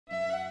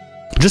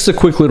Just a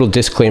quick little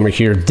disclaimer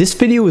here. This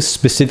video is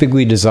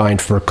specifically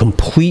designed for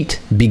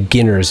complete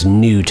beginners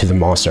new to the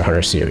Monster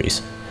Hunter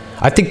series.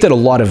 I think that a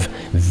lot of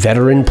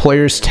veteran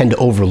players tend to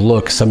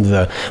overlook some of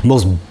the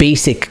most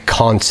basic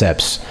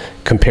concepts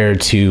compared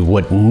to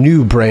what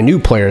brand new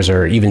players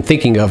are even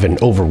thinking of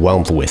and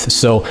overwhelmed with.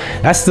 So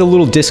that's the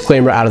little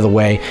disclaimer out of the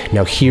way.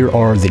 Now here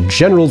are the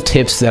general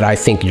tips that I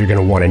think you're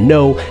gonna wanna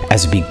know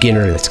as a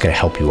beginner that's gonna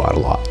help you out a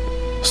lot.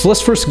 So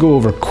let's first go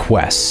over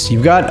quests.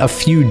 You've got a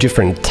few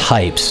different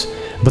types,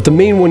 but the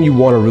main one you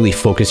want to really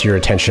focus your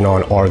attention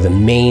on are the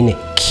main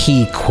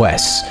key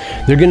quests.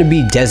 They're going to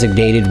be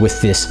designated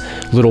with this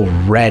little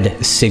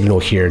red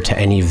signal here to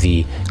any of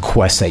the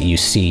quests that you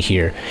see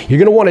here. You're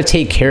going to want to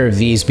take care of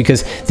these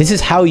because this is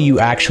how you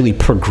actually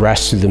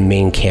progress through the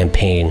main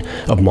campaign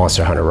of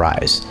Monster Hunter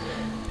Rise.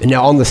 And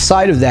now on the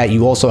side of that,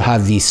 you also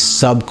have these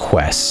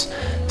sub-quests.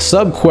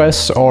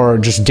 Sub-quests are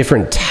just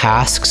different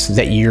tasks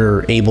that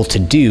you're able to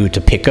do to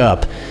pick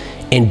up.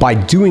 And by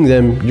doing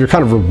them, you're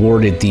kind of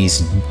rewarded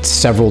these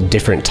several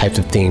different types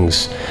of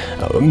things,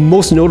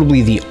 most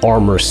notably the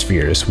armor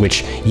spheres,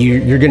 which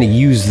you're going to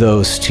use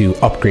those to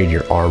upgrade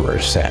your armor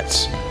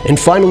sets. And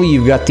finally,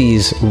 you've got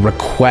these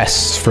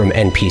requests from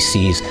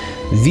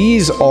NPCs.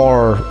 These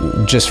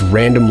are just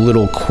random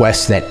little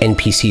quests that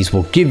NPCs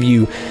will give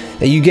you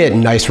that you get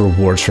nice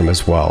rewards from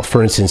as well.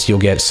 For instance, you'll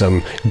get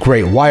some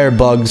great wire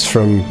bugs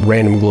from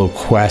random little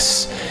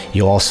quests.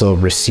 You'll also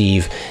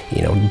receive,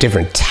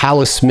 different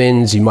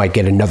talismans. You might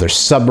get another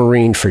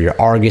submarine for your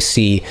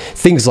Argossy,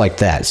 things like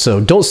that.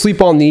 So don't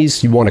sleep on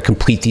these. You want to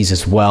complete these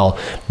as well.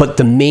 But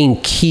the main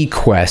key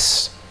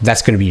quests,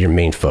 that's going to be your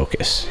main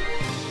focus.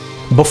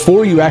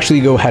 Before you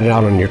actually go head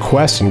out on your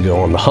quest and go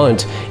on the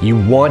hunt, you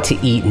want to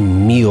eat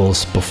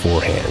meals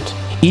beforehand.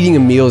 Eating a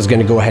meal is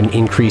going to go ahead and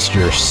increase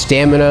your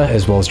stamina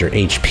as well as your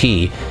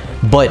HP,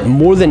 but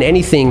more than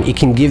anything, it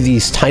can give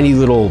these tiny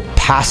little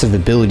passive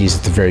abilities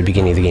at the very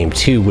beginning of the game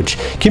too, which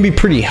can be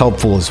pretty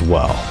helpful as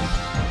well.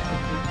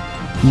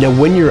 Now,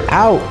 when you're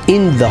out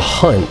in the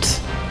hunt,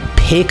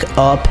 pick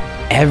up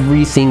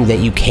everything that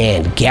you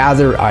can,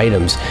 gather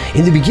items.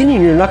 In the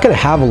beginning, you're not going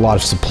to have a lot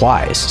of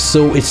supplies,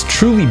 so it's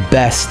truly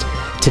best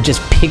to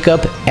just pick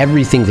up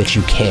everything that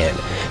you can.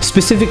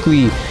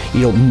 Specifically,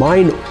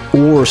 mine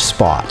ore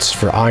spots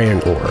for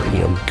iron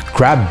ore,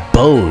 grab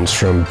bones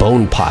from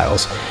bone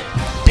piles,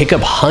 pick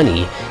up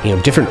honey,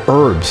 different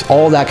herbs,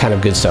 all that kind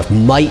of good stuff.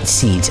 Mite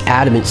seeds,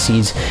 adamant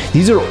seeds.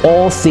 These are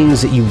all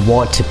things that you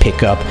want to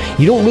pick up.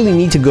 You don't really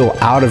need to go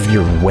out of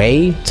your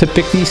way to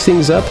pick these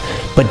things up,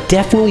 but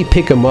definitely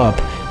pick them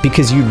up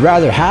because you'd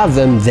rather have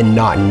them than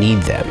not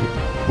need them.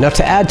 Now,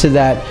 to add to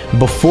that,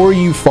 before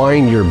you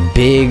find your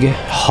big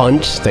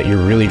hunt that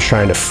you're really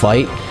trying to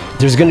fight,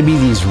 there's going to be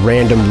these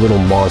random little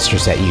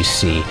monsters that you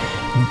see.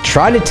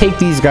 Try to take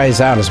these guys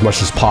out as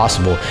much as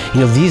possible.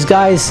 These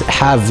guys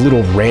have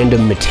little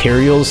random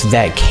materials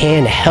that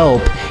can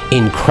help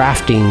in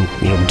crafting,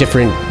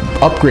 different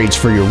upgrades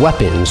for your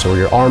weapons or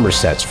your armor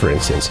sets, for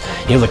instance.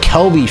 The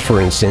Kelby,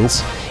 for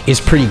instance, is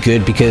pretty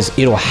good because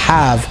it'll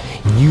have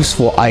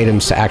useful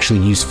items to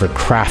actually use for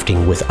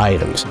crafting with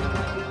items.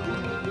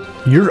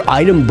 Your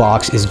item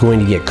box is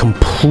going to get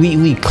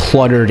completely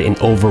cluttered and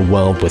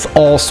overwhelmed with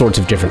all sorts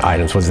of different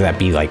items, whether that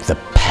be like the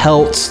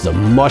pelts, the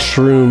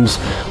mushrooms,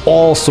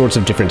 all sorts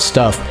of different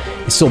stuff.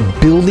 So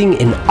building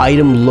an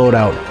item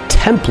loadout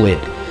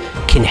template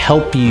can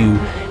help you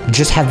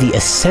just have the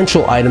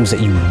essential items that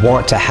you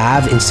want to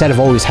have instead of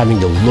always having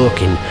to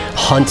look and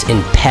hunt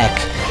and peck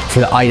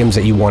for the items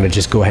that you want to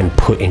just go ahead and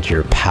put into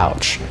your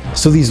pouch.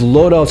 So these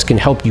loadouts can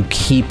help you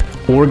keep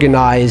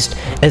organized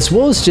as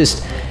well as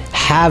just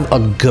have a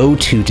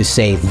go-to to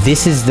say,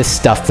 this is the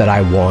stuff that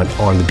I want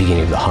on the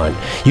beginning of the hunt.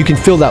 You can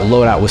fill that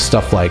loadout with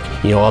stuff like,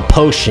 a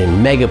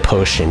potion, mega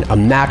potion, a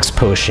max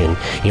potion,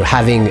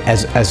 having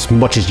as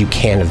much as you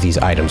can of these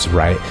items,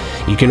 right?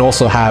 You can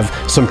also have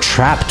some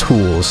trap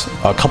tools,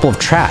 a couple of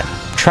traps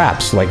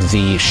like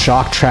the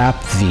shock trap,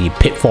 the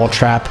pitfall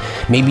trap,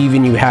 maybe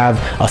even you have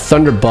a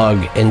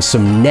thunderbug and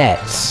some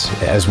nets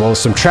as well as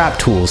some trap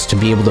tools to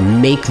be able to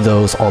make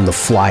those on the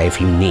fly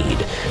if you need.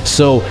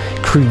 So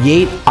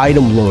create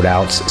item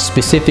loadouts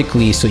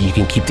specifically so you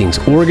can keep things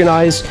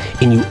organized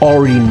and you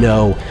already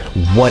know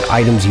what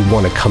items you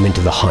want to come into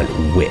the hunt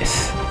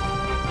with.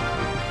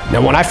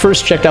 Now, when I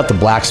first checked out the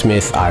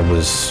blacksmith, I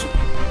was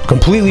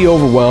completely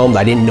overwhelmed.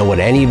 I didn't know what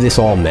any of this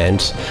all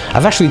meant.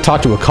 I've actually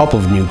talked to a couple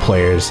of new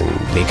players and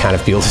they kind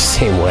of feel the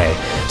same way.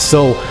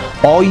 So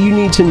all you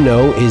need to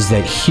know is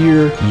that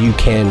here you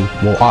can,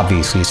 well,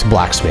 obviously it's a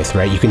blacksmith,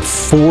 right? You can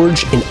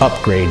forge and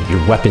upgrade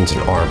your weapons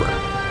and armor.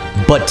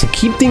 But to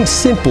keep things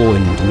simple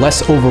and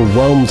less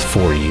overwhelmed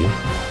for you,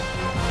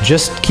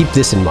 just keep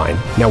this in mind.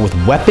 Now with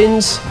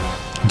weapons,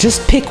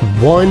 just pick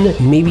one,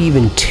 maybe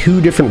even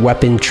two different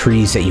weapon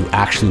trees that you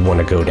actually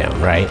want to go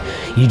down, right?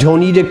 You don't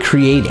need to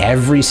create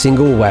every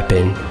single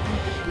weapon.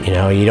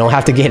 You don't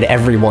have to get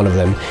every one of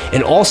them.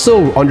 And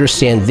also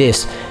understand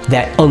this,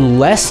 that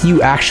unless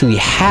you actually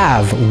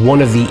have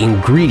one of the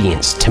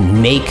ingredients to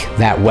make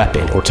that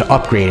weapon or to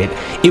upgrade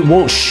it, it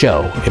won't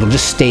show. It'll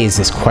just stay as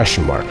this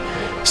question mark.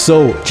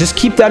 So just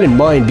keep that in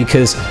mind,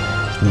 because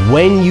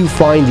when you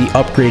find the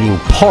upgrading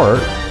part,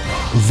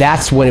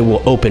 that's when it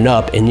will open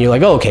up and you're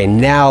like, oh, okay,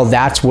 now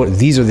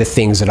these are the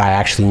things that I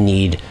actually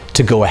need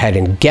to go ahead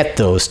and get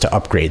those to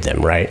upgrade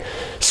them, right?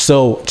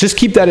 So just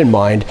keep that in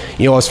mind.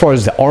 You know, as far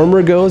as the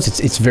armor goes,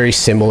 it's very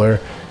similar.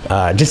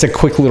 Just a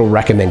quick little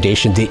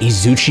recommendation: the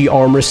Izuchi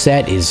armor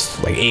set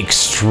is like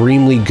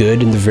extremely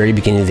good in the very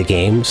beginning of the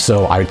game,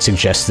 so I would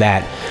suggest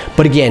that.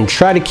 But again,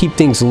 try to keep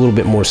things a little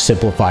bit more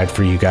simplified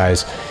for you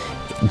guys.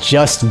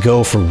 Just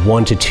go for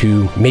 1 to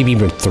 2, maybe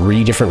even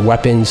 3 different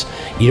weapons.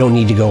 You don't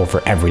need to go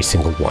for every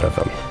single one of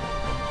them.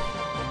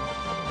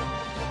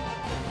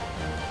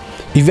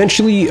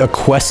 Eventually, a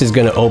quest is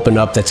going to open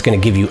up that's going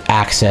to give you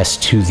access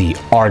to the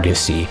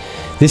Argossy.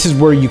 This is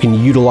where you can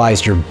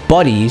utilize your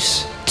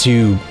buddies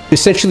to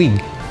essentially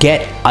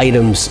get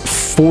items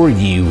for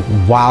you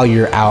while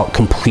you're out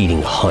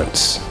completing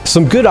hunts.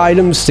 Some good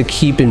items to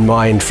keep in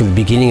mind for the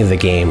beginning of the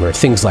game are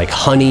things like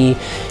honey,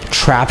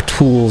 trap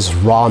tools,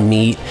 raw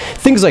meat,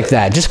 things like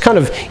that. Just kind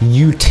of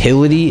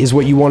utility is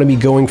what you want to be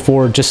going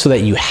for, just so that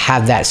you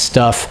have that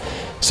stuff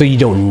so you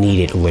don't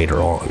need it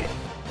later on.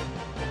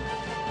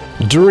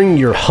 During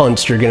your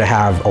hunts, you're going to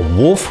have a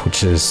wolf,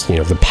 which is, you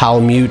know, the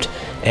palamute,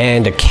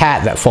 and a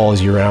cat that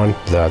follows you around,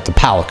 the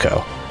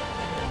palico.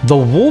 The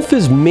wolf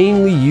is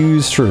mainly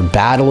used for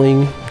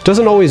battling.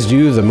 Doesn't always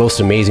do the most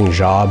amazing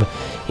job.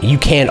 You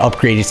can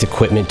upgrade its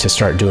equipment to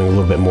start doing a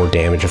little bit more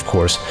damage, of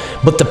course.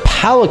 But the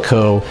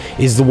palico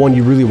is the one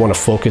you really want to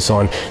focus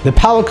on. The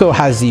palico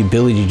has the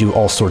ability to do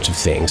all sorts of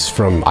things,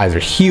 from either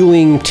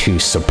healing to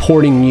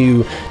supporting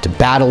you to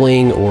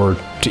battling, or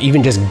to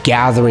even just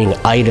gathering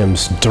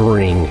items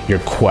during your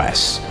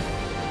quests.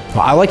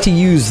 I like to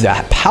use the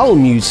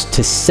palamutes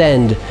to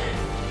send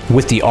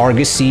with the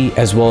Argossy,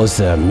 as well as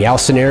the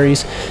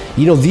Meowcenaries.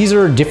 You know, these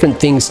are different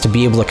things to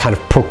be able to kind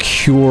of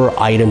procure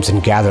items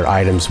and gather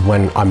items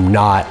when I'm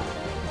not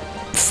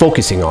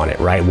focusing on it,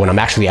 right? When I'm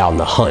actually out on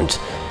the hunt.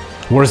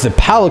 Whereas the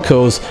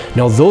palicos,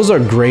 now those are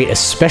great,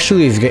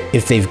 especially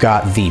if they've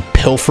got the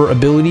pilfer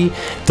ability.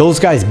 Those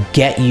guys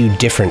get you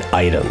different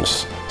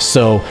items.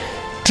 So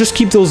just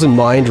keep those in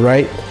mind,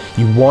 right?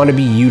 You want to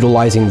be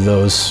utilizing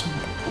those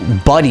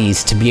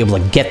buddies to be able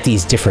to get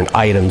these different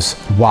items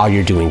while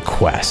you're doing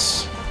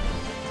quests.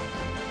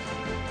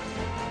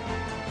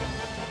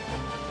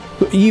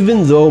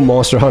 Even though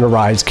Monster Hunter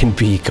Rise can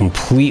be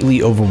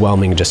completely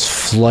overwhelming and just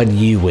flood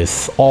you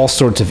with all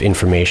sorts of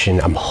information,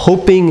 I'm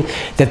hoping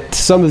that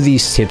some of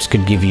these tips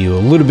could give you a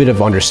little bit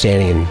of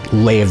understanding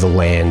and lay of the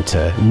land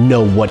to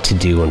know what to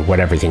do and what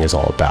everything is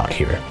all about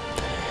here.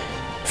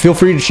 Feel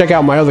free to check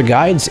out my other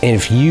guides, and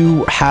if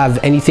you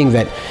have anything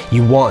that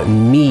you want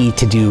me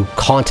to do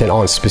content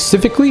on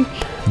specifically,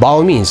 by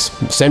all means,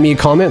 send me a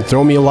comment,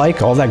 throw me a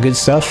like, all that good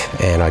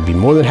stuff, and I'd be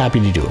more than happy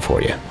to do it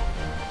for you.